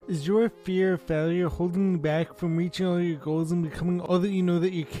Is your fear of failure holding you back from reaching all your goals and becoming all that you know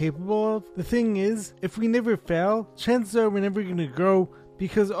that you're capable of? The thing is, if we never fail, chances are we're never going to grow,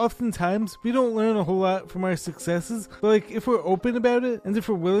 because oftentimes we don't learn a whole lot from our successes. But like, if we're open about it and if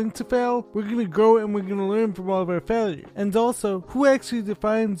we're willing to fail, we're going to grow and we're going to learn from all of our failure. And also, who actually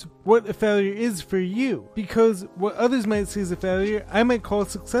defines what a failure is for you? Because what others might see as a failure, I might call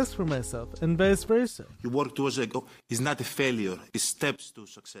success for myself, and vice versa. You work towards a goal. It's not a failure, it's steps to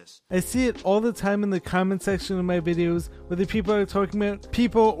success. I see it all the time in the comment section of my videos, whether people are talking about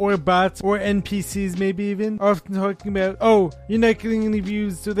people or bots or NPCs maybe even, are often talking about, oh, you're not getting any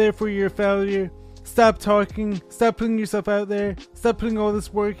views, so therefore you're a failure. Stop talking, stop putting yourself out there, stop putting all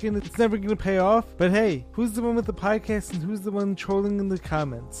this work in, it's never going to pay off. But hey, who's the one with the podcast and who's the one trolling in the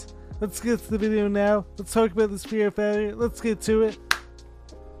comments? Let's get to the video now. Let's talk about this fear of failure. Let's get to it.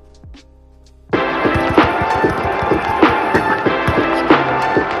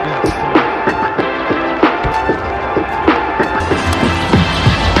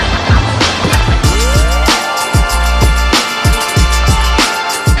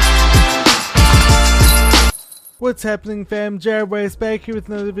 What's happening, fam? Jared Weiss back here with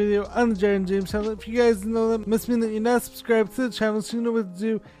another video on the Jared and James channel. If you guys didn't know that, must mean that you're not subscribed to the channel, so you know what to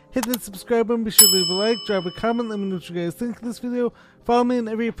do. Hit that subscribe button, be sure to leave a like, drop a comment, let me know what you guys think of this video. Follow me on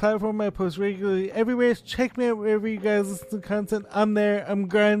every platform I post regularly everywhere. Check me out wherever you guys listen to content. I'm there, I'm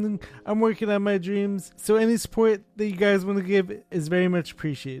grinding, I'm working on my dreams. So any support that you guys want to give is very much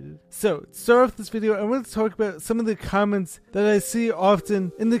appreciated. So, to start off this video, I want to talk about some of the comments that I see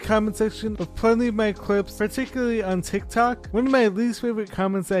often in the comment section of plenty of my clips, particularly on TikTok. One of my least favorite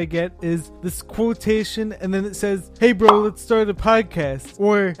comments I get is this quotation, and then it says, "Hey bro, let's start a podcast."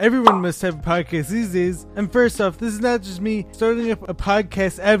 Or, "Everyone must have a podcast these days." And first off, this is not just me starting up a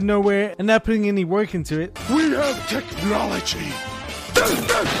podcast out of nowhere and not putting any work into it. We have technology.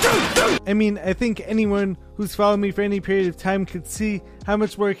 I mean, I think anyone who's followed me for any period of time could see how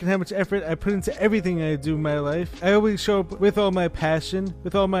much work and how much effort I put into everything I do in my life. I always show up with all my passion,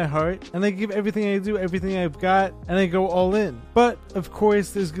 with all my heart, and I give everything I do, everything I've got, and I go all in. But, of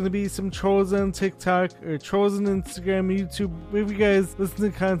course, there's going to be some trolls on TikTok, or trolls on Instagram, YouTube. If you guys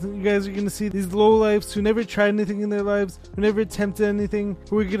listen to content, you guys are going to see these lowlifes who never tried anything in their lives, who never attempted anything,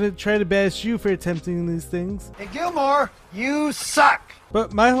 who are going to try to bash you for attempting these things. Hey Gilmore, you suck.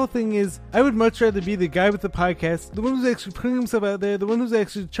 But my whole thing is, I would much rather be the guy with the podcast, the one who's actually putting himself out there, the one who's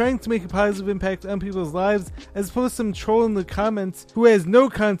actually trying to make a positive impact on people's lives, as opposed to some troll in the comments who has no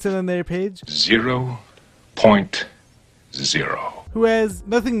content on their page. 0.0. Who has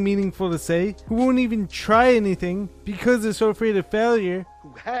nothing meaningful to say, who won't even try anything because they're so afraid of failure.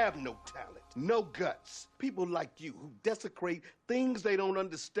 Who have no talent, no guts. People like you who desecrate things they don't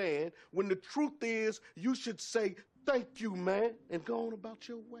understand, when the truth is you should say, "Thank you, man," and go on about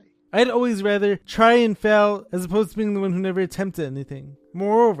your way. I'd always rather try and fail as opposed to being the one who never attempted anything.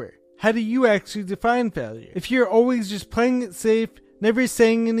 Moreover, how do you actually define failure? If you're always just playing it safe, never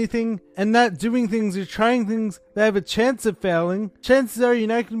saying anything, and not doing things or trying things that have a chance of failing, chances are you're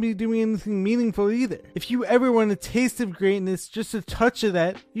not going to be doing anything meaningful either. If you ever want a taste of greatness, just a touch of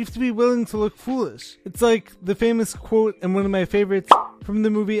that, you have to be willing to look foolish. It's like the famous quote, and one of my favorites from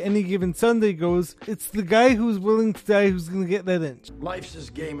the movie Any Given Sunday goes, "It's the guy who's willing to die who's going to get that inch." Life's this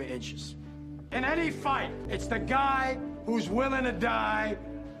game of inches. In any fight, it's the guy who's willing to die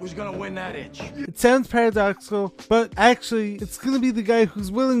who's gonna win that inch. It sounds paradoxical, but actually, it's gonna be the guy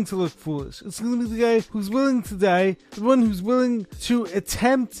who's willing to look foolish. It's gonna be the guy who's willing to die, the one who's willing to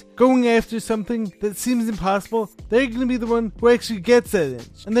attempt going after something that seems impossible. They're gonna be the one who actually gets that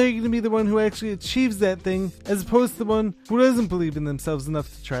inch. And they're gonna be the one who actually achieves that thing, as opposed to the one who doesn't believe in themselves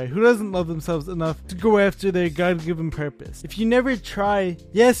enough to try, who doesn't love themselves enough to go after their God-given purpose. If you never try,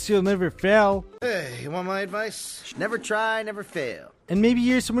 yes, you'll never fail. Hey, you want my advice? Never try, never fail. And maybe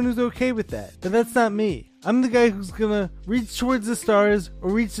you're someone who's okay with that, but that's not me. I'm the guy who's gonna reach towards the stars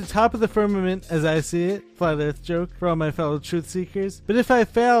or reach the top of the firmament as I see it. Flat Earth joke for all my fellow truth seekers. But if I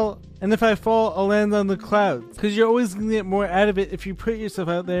fail and if I fall, I'll land on the clouds. Because you're always gonna get more out of it if you put yourself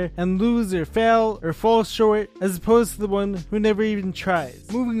out there and lose or fail or fall short, as opposed to the one who never even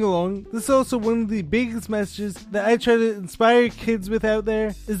tries. Moving along, this is also one of the biggest messages that I try to inspire kids with out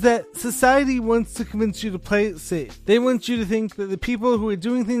there, is that society wants to convince you to play it safe. They want you to think that the people who are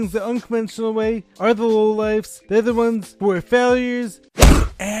doing things the unconventional way are the lowlifes. They're the ones who are failures.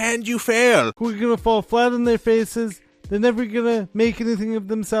 And you fail. Who are gonna fall flat on their faces. They're never gonna make anything of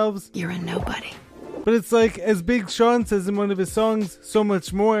themselves. You're a nobody. But it's like, as Big Sean says in one of his songs, so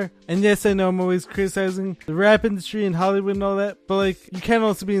much more. And yes, I know I'm always criticizing the rap industry and Hollywood and all that, but like, you can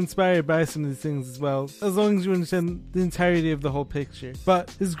also be inspired by some of these things as well, as long as you understand the entirety of the whole picture.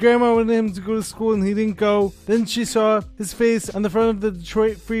 But his grandma wanted him to go to school and he didn't go. Then she saw his face on the front of the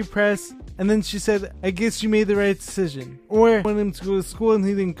Detroit Free Press, and then she said, I guess you made the right decision. Or wanted him to go to school and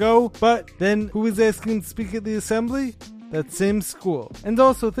he didn't go, but then who was asking him to speak at the assembly? That same school. And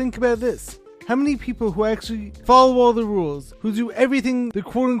also, think about this. How many people who actually follow all the rules, who do everything the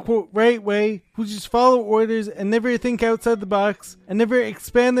quote-unquote right way, who just follow orders and never think outside the box, and never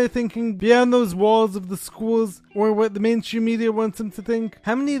expand their thinking beyond those walls of the schools or what the mainstream media wants them to think?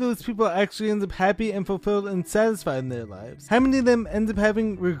 How many of those people actually end up happy and fulfilled and satisfied in their lives? How many of them end up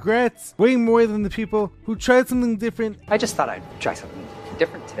having regrets way more than the people who tried something different? I just thought I'd try something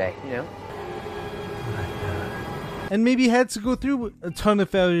different today, you know? And maybe had to go through a ton of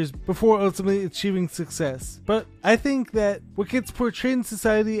failures before ultimately achieving success. But I think that what gets portrayed in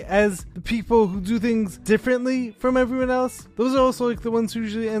society as the people who do things differently from everyone else, those are also like the ones who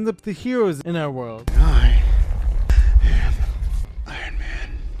usually end up the heroes in our world. I am Iron Man.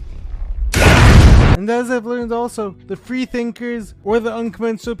 And as I've learned also, the free thinkers or the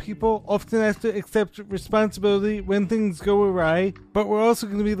unconventional people often have to accept responsibility when things go awry, but we're also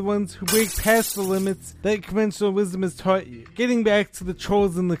going to be the ones who break past the limits that conventional wisdom has taught you. Getting back to the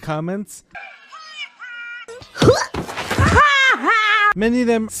trolls in the comments, many of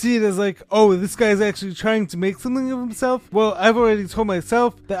them see it as like, oh, this guy's actually trying to make something of himself. Well, I've already told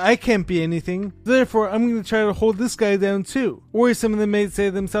myself that I can't be anything, therefore I'm going to try to hold this guy down too. Or some of them may say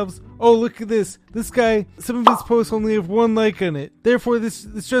to themselves, oh, look at this guy, some of his posts only have 1 like on it, therefore this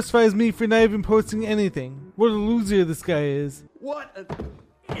justifies me for not even posting anything. What a loser this guy is. What an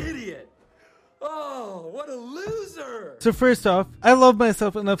idiot. Oh, what a loser! So first off, I love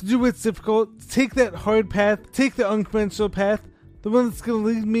myself enough to do what's difficult, to take that hard path, take the unconventional path, the one that's going to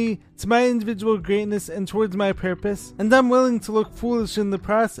lead me to my individual greatness and towards my purpose, and I'm willing to look foolish in the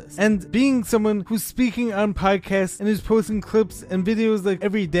process. And being someone who's speaking on podcasts and who's posting clips and videos like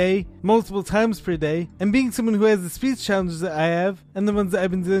every day, multiple times per day, and being someone who has the speech challenges that I have, and the ones that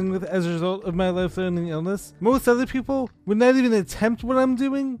I've been dealing with as a result of my life-threatening illness, most other people would not even attempt what I'm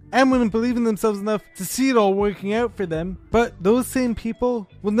doing, and wouldn't believe in themselves enough to see it all working out for them. But those same people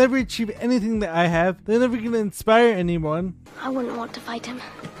will never achieve anything that I have. They're never going to inspire anyone. I wouldn't want to fight him.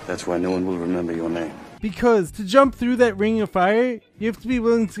 That's why no one will remember your name. Because to jump through that ring of fire, you have to be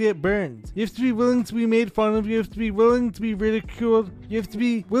willing to get burned. You have to be willing to be made fun of. You have to be willing to be ridiculed. You have to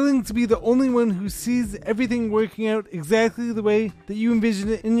be willing to be the only one who sees everything working out exactly the way that you envision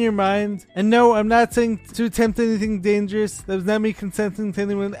it in your mind. And no, I'm not saying to attempt anything dangerous. That was not me consenting to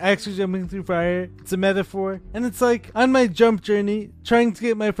anyone actually jumping through fire. It's a metaphor. And it's like, on my jump journey, trying to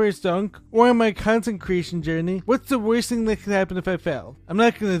get my first dunk, or on my content creation journey, what's the worst thing that could happen if I fail? I'm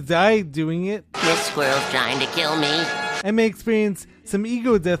not gonna die doing it. This squirrel's trying to kill me. I may experience some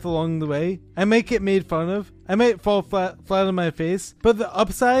ego death along the way. I might get made fun of. I might fall flat on my face. But the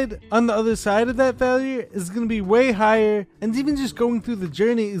upside on the other side of that failure is going to be way higher. And even just going through the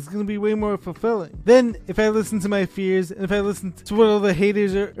journey is going to be way more fulfilling. Then, if I listen to my fears, and if I listen to what all the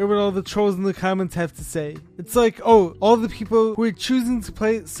haters or what all the trolls in the comments have to say, it's like, oh, all the people who are choosing to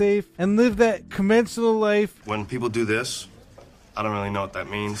play it safe and live that conventional life. When people do this, I don't really know what that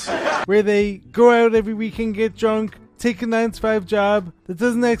means. Where they go out every weekend, get drunk, take a 9-to-5 job that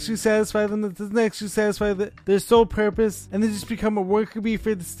doesn't actually satisfy them, that doesn't actually satisfy their sole purpose, and they just become a worker bee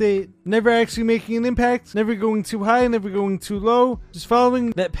for the state, never actually making an impact, never going too high, never going too low, just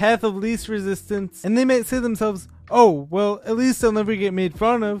following that path of least resistance. And they might say to themselves, oh, well, at least I'll never get made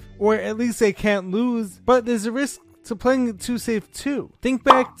fun of, or at least I can't lose, but there's a risk to playing it too safe too. Think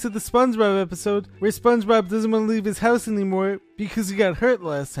back to the SpongeBob episode where SpongeBob doesn't want to leave his house anymore because he got hurt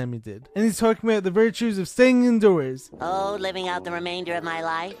last time he did. And he's talking about the virtues of staying indoors. Oh, living out the remainder of my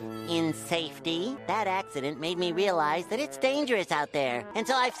life in safety. That accident made me realize that it's dangerous out there. And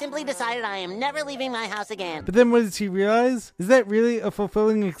so I've simply decided I am never leaving my house again. But then what does he realize? Is that really a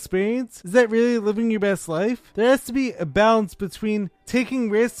fulfilling experience? Is that really living your best life? There has to be a balance between taking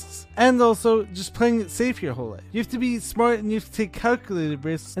risks and also just playing it safe your whole life. You have to be smart and you have to take calculated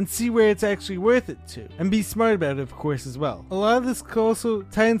risks and see where it's actually worth it to. And be smart about it, of course, as well. A lot of this could also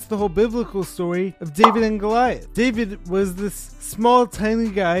tie into the whole biblical story of David and Goliath. David was this small, tiny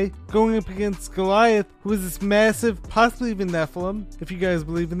guy going up against Goliath, who was this massive, possibly even Nephilim, if you guys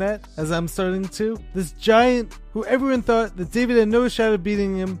believe in that, as I'm starting to. This giant who everyone thought that David had no shot of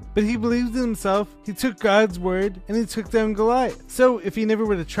beating him, but he believed in himself, he took God's word, and he took down Goliath. So if he never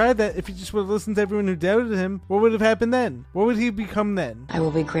would have tried that, if he just would have listened to everyone who doubted him, what would have happened then? What would he become then? I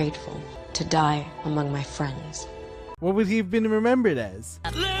will be grateful to die among my friends. What would he have been remembered as?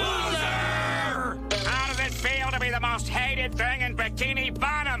 The most hated thing in Bikini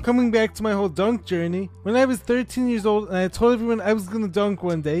Bottom. Coming back to my whole dunk journey, when I was 13 years old and I told everyone I was gonna dunk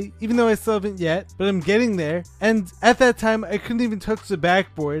one day, even though I still haven't yet, but I'm getting there, and at that time I couldn't even touch the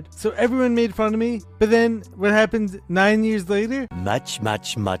backboard, so everyone made fun of me. But then what happened 9 years later? Much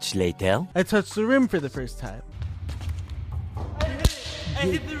later, I touched the rim for the first time. I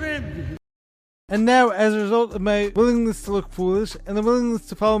hit the rim! And now, as a result of my willingness to look foolish, and the willingness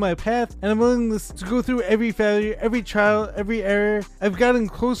to follow my path, and the willingness to go through every failure, every trial, every error, I've gotten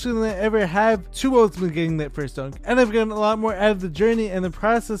closer than I ever have to ultimately getting that first dunk. And I've gotten a lot more out of the journey and the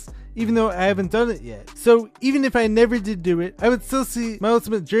process, even though I haven't done it yet. So even if I never did do it, I would still see my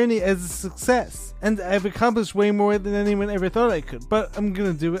ultimate journey as a success. And I've accomplished way more than anyone ever thought I could. But I'm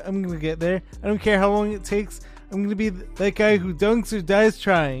gonna do it. I'm gonna get there. I don't care how long it takes. I'm gonna be that guy who dunks or dies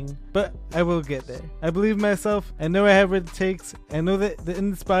trying, but I will get there. I believe in myself. I know I have what it takes. I know that in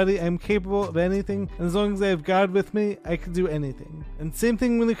this body I'm capable of anything, and as long as I have God with me, I can do anything. And same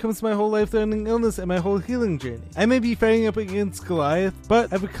thing when it comes to my whole life-threatening illness and my whole healing journey. I may be fighting up against Goliath,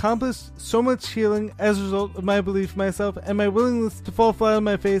 but I've accomplished so much healing as a result of my belief in myself and my willingness to fall flat on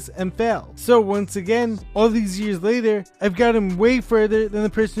my face and fail. So once again, all these years later, I've gotten way further than the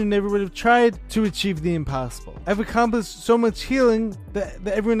person who never would have tried to achieve the impossible. I've accomplished so much healing that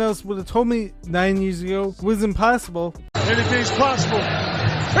everyone else would have told me 9 years ago was impossible. Anything's possible.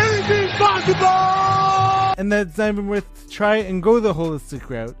 Anything's possible! And that's not even worth to try and go the holistic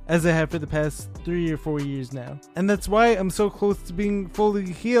route, as I have for the past 3 or 4 years now. And that's why I'm so close to being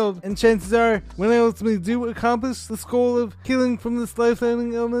fully healed, and chances are, when I ultimately do accomplish this goal of healing from this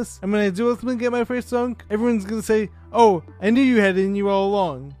life-threatening illness, and when I do ultimately get my first dunk, everyone's gonna say, "Oh, I knew you had it in you all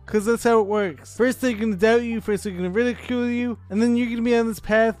along." Because that's how it works. First they're going to doubt you, first they're going to ridicule you, and then you're going to be on this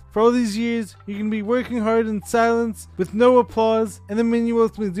path for all these years. You're going to be working hard in silence with no applause, and then when you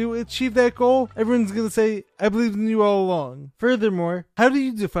ultimately do achieve that goal, everyone's going to say, "I believed in you all along." Furthermore, how do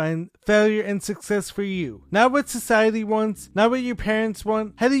you define failure and success for you? Not what society wants, not what your parents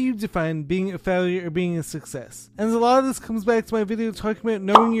want. How do you define being a failure or being a success? And a lot of this comes back to my video talking about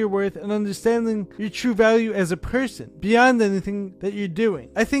knowing your worth and understanding your true value as a person, beyond anything that you're doing.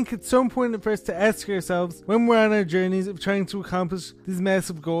 I think it's so important for us to ask ourselves when we're on our journeys of trying to accomplish these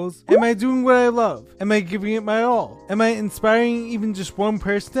massive goals, am I doing what I love? Am I giving it my all? Am I inspiring even just one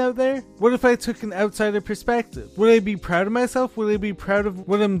person out there? What if I took an outsider perspective? Would I be proud of myself? Would I be proud of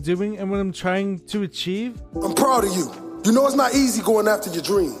what I'm doing and what I'm trying to achieve? I'm proud of you. You know it's not easy going after your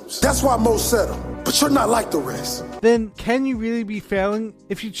dreams. That's why most settle, but you're not like the rest. Then can you really be failing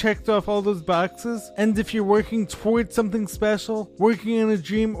if you checked off all those boxes? And if you're working towards something special, working on a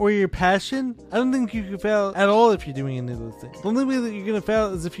dream or your passion? I don't think you could fail at all if you're doing any of those things. The only way that you're gonna fail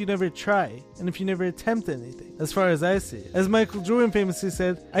is if you never try, and if you never attempt anything, as far as I see it. As Michael Jordan famously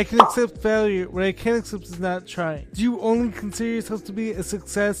said, "I can accept failure, what I can't accept is not trying." Do you only consider yourself to be a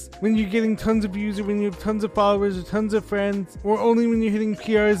success when you're getting tons of views, or when you have tons of followers, or tons of friends, or only when you're hitting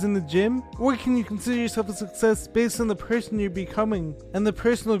PRs in the gym? Or can you consider yourself a success based on the person you're becoming and the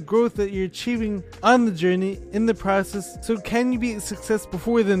personal growth that you're achieving on the journey, in the process? So can you be a success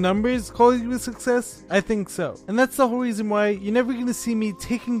before the numbers call you a success? I think so. And that's the whole reason why you're never going to see me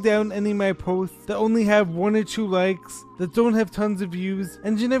taking down any of my posts that only have 1 or 2 likes, that don't have tons of views,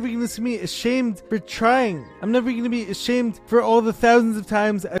 and you're never going to see me ashamed for trying. I'm never going to be ashamed for all the thousands of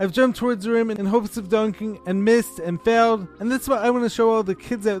times I've jumped towards the rim in hopes of dunking and missed and failed. And that's what I want to show all the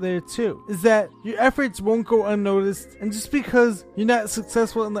kids out there too, is that your efforts won't go unnoticed, and just because you're not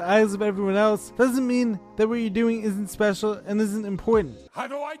successful in the eyes of everyone else doesn't mean that what you're doing isn't special and isn't important. How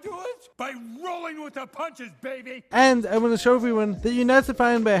do I do it? By rolling with the punches, baby! And I want to show everyone that you're not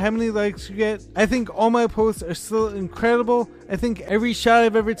defined by how many likes you get. I think all my posts are still incredible. I think every shot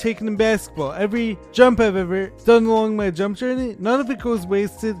I've ever taken in basketball, every jump I've ever done along my jump journey, none of it goes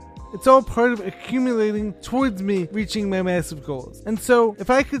wasted. It's all part of accumulating towards me reaching my massive goals. And so, if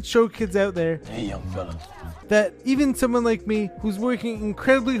I could show kids out there, hey young fella, that even someone like me who's working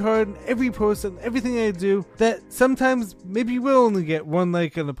incredibly hard on every post and everything I do, that sometimes maybe will only get 1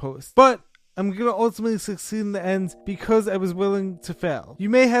 like on a post, but I'm gonna ultimately succeed in the end because I was willing to fail. You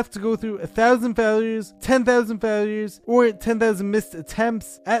may have to go through 1,000 failures, 10,000 failures, or 10,000 missed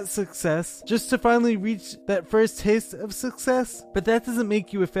attempts at success just to finally reach that first taste of success, but that doesn't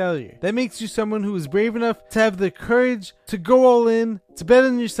make you a failure. That makes you someone who is brave enough to have the courage to go all in, to bet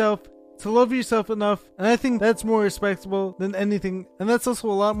on yourself, to love yourself enough, and I think that's more respectable than anything, and that's also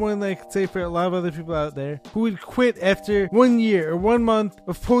a lot more than I could say for a lot of other people out there who would quit after 1 year or 1 month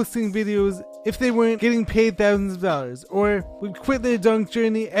of posting videos if they weren't getting paid thousands of dollars, or would quit their dunk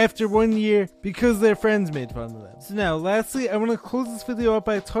journey after 1 year because their friends made fun of them. So now, lastly, I want to close this video up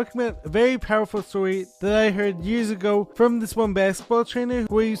by talking about a very powerful story that I heard years ago from this one basketball trainer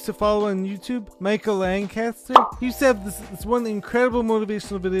who I used to follow on YouTube, Michael Lancaster. He used to have this one incredible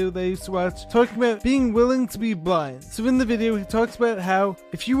motivational video that I used to watch talking about being willing to be blind. So in the video, he talks about how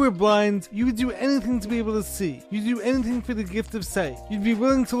if you were blind, you would do anything to be able to see. You'd do anything for the gift of sight. You'd be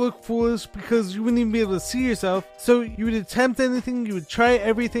willing to look foolish because you wouldn't even be able to see yourself. So you would attempt anything, you would try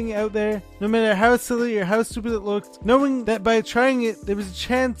everything out there, no matter how silly or how stupid it looked, knowing that by trying it, there was a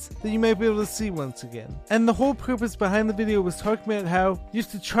chance that you might be able to see once again. And the whole purpose behind the video was talking about how you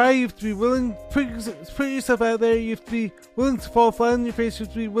have to try, you have to be willing, put yourself out there, you have to be willing to fall flat on your face, you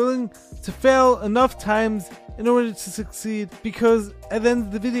have to be willing to fail enough times in order to succeed, because at the end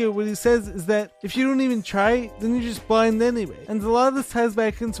of the video what he says is that if you don't even try, then you're just blind anyway. And a lot of this ties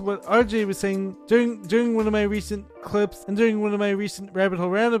back into what RJ was saying during one of my recent clips and during one of my recent Rabbit Hole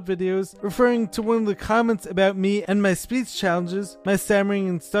Roundup videos, referring to one of the comments about me and my speech challenges, my stammering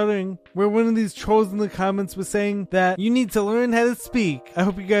and stuttering, where one of these trolls in the comments was saying that you need to learn how to speak. I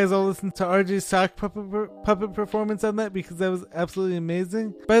hope you guys all listened to RJ's sock puppet performance on that, because that was absolutely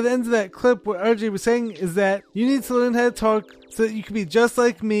amazing. By the end of that clip, what RJ was saying is that you need to learn how to talk so that you can be just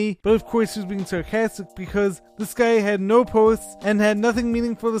like me, but of course he was being sarcastic because this guy had no posts and had nothing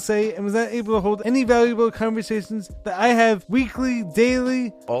meaningful to say and was not able to hold any valuable conversations that I have weekly,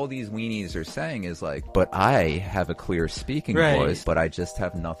 daily. All these weenies are saying is like, but I have a clear speaking voice, but I just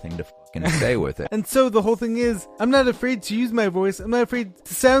have nothing to fucking say with it. And so the whole thing is, I'm not afraid to use my voice, I'm not afraid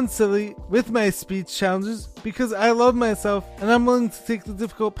to sound silly with my speech challenges, because I love myself and I'm willing to take the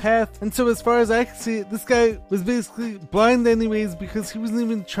difficult path. And so as far as I can see it, this guy was basically blind anyways because he wasn't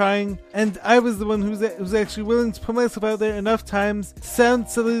even trying, and I was the one who was actually willing to put myself out there enough times to sound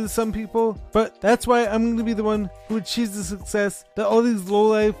silly to some people. But that's why I'm going to be the one who achieves the success that all these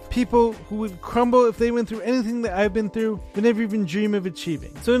lowlife people who would crumble if they went through anything that I've been through would never even dream of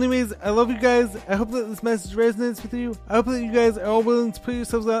achieving. So anyways, I love you guys. I hope that this message resonates with you. I hope that you guys are all willing to put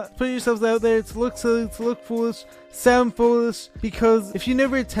yourselves out there, to look silly, to look foolish, sound foolish, because if you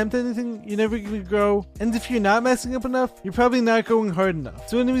never attempt anything, you're never going to grow, and if you're not messing up enough, you're probably not going hard enough.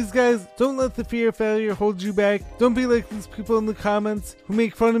 So anyways guys, don't let the fear of failure hold you back. Don't be like these people in the comments who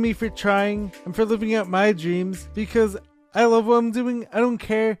make fun of me for trying and for living out my dreams, because I love what I'm doing. I don't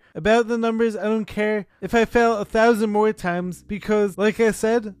care about the numbers. I don't care if I fail 1,000 more times, because like I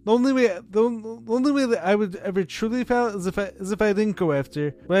said, the only way that I would ever truly fail is if I didn't go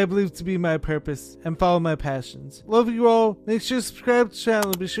after what I believe to be my purpose and follow my passions. Love you all. Make sure to subscribe to the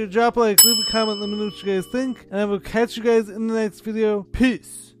channel. Be sure to drop a like, leave a comment, let me know what you guys think, and I will catch you guys in the next video.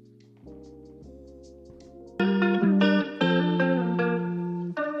 Peace.